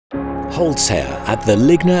Holzherr at the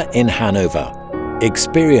Ligner in Hanover.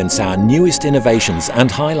 Experience our newest innovations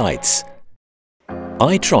and highlights.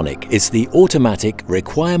 iTronic is the automatic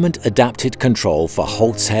requirement-adapted control for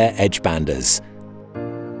Holzherr edge banders.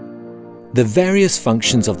 The various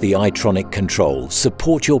functions of the iTronic control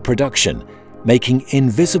support your production, making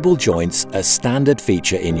invisible joints a standard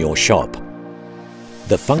feature in your shop.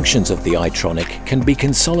 The functions of the iTronic can be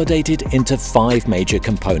consolidated into 5 major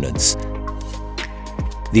components: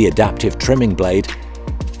 the adaptive trimming blade,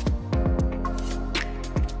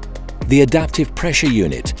 the adaptive pressure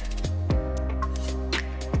unit,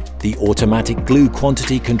 the automatic glue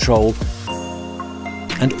quantity control,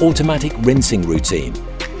 and automatic rinsing routine,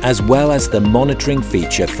 as well as the monitoring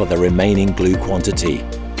feature for the remaining glue quantity.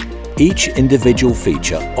 Each individual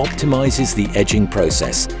feature optimizes the edging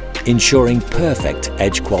process, ensuring perfect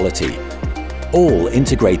edge quality, all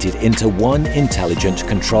integrated into one intelligent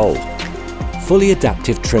control. Fully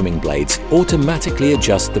adaptive trimming blades automatically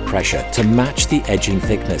adjust the pressure to match the edging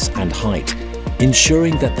thickness and height,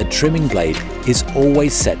 ensuring that the trimming blade is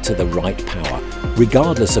always set to the right power,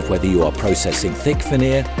 regardless of whether you are processing thick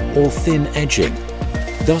veneer or thin edging,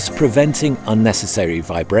 thus preventing unnecessary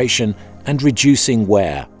vibration and reducing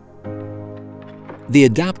wear. The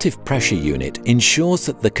adaptive pressure unit ensures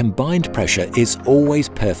that the combined pressure is always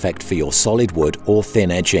perfect for your solid wood or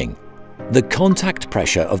thin edging. The contact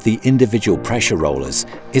pressure of the individual pressure rollers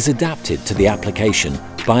is adapted to the application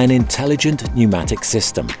by an intelligent pneumatic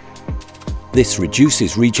system. This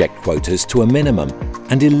reduces reject quotas to a minimum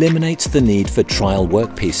and eliminates the need for trial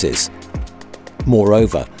workpieces.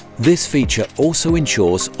 Moreover, this feature also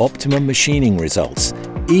ensures optimum machining results,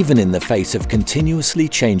 even in the face of continuously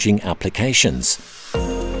changing applications.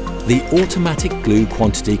 The automatic glue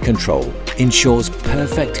quantity control ensures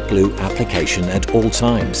perfect glue application at all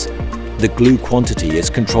times. The glue quantity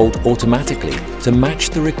is controlled automatically to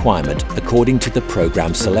match the requirement according to the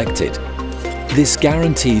program selected. This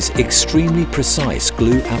guarantees extremely precise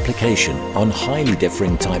glue application on highly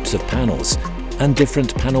differing types of panels and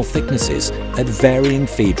different panel thicknesses at varying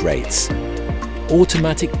feed rates.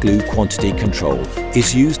 Automatic glue quantity control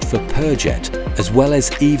is used for Jet as well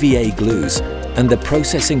as EVA glues, and the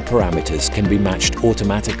processing parameters can be matched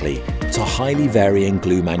automatically to highly varying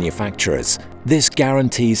glue manufacturers. This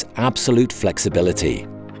guarantees absolute flexibility.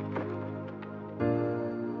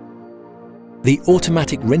 The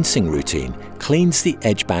automatic rinsing routine cleans the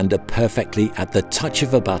edge bander perfectly at the touch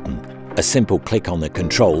of a button. A simple click on the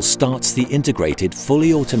control starts the integrated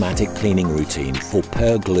fully automatic cleaning routine for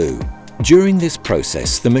glue. During this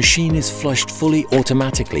process, the machine is flushed fully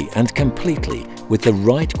automatically and completely with the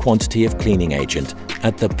right quantity of cleaning agent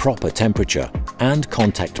at the proper temperature and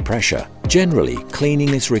contact pressure. Generally, cleaning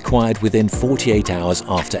is required within 48 hours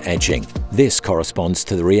after edging. This corresponds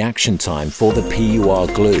to the reaction time for the PUR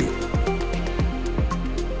glue.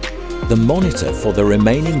 The monitor for the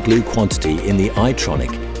remaining glue quantity in the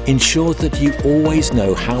iTronic ensures that you always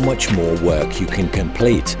know how much more work you can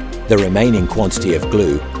complete. The remaining quantity of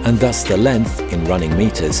glue, and thus the length in running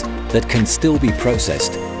meters, that can still be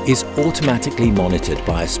processed is automatically monitored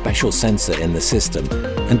by a special sensor in the system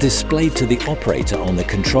and displayed to the operator on the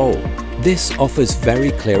control. This offers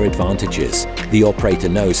very clear advantages. The operator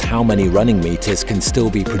knows how many running meters can still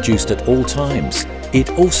be produced at all times. It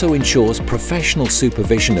also ensures professional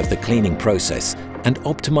supervision of the cleaning process and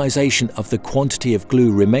optimization of the quantity of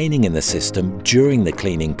glue remaining in the system during the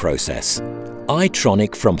cleaning process.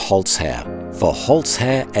 iTronic from Holzherr for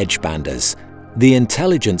Holzherr edge banders, the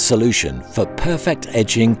intelligent solution for perfect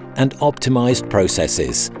edging and optimized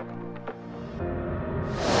processes.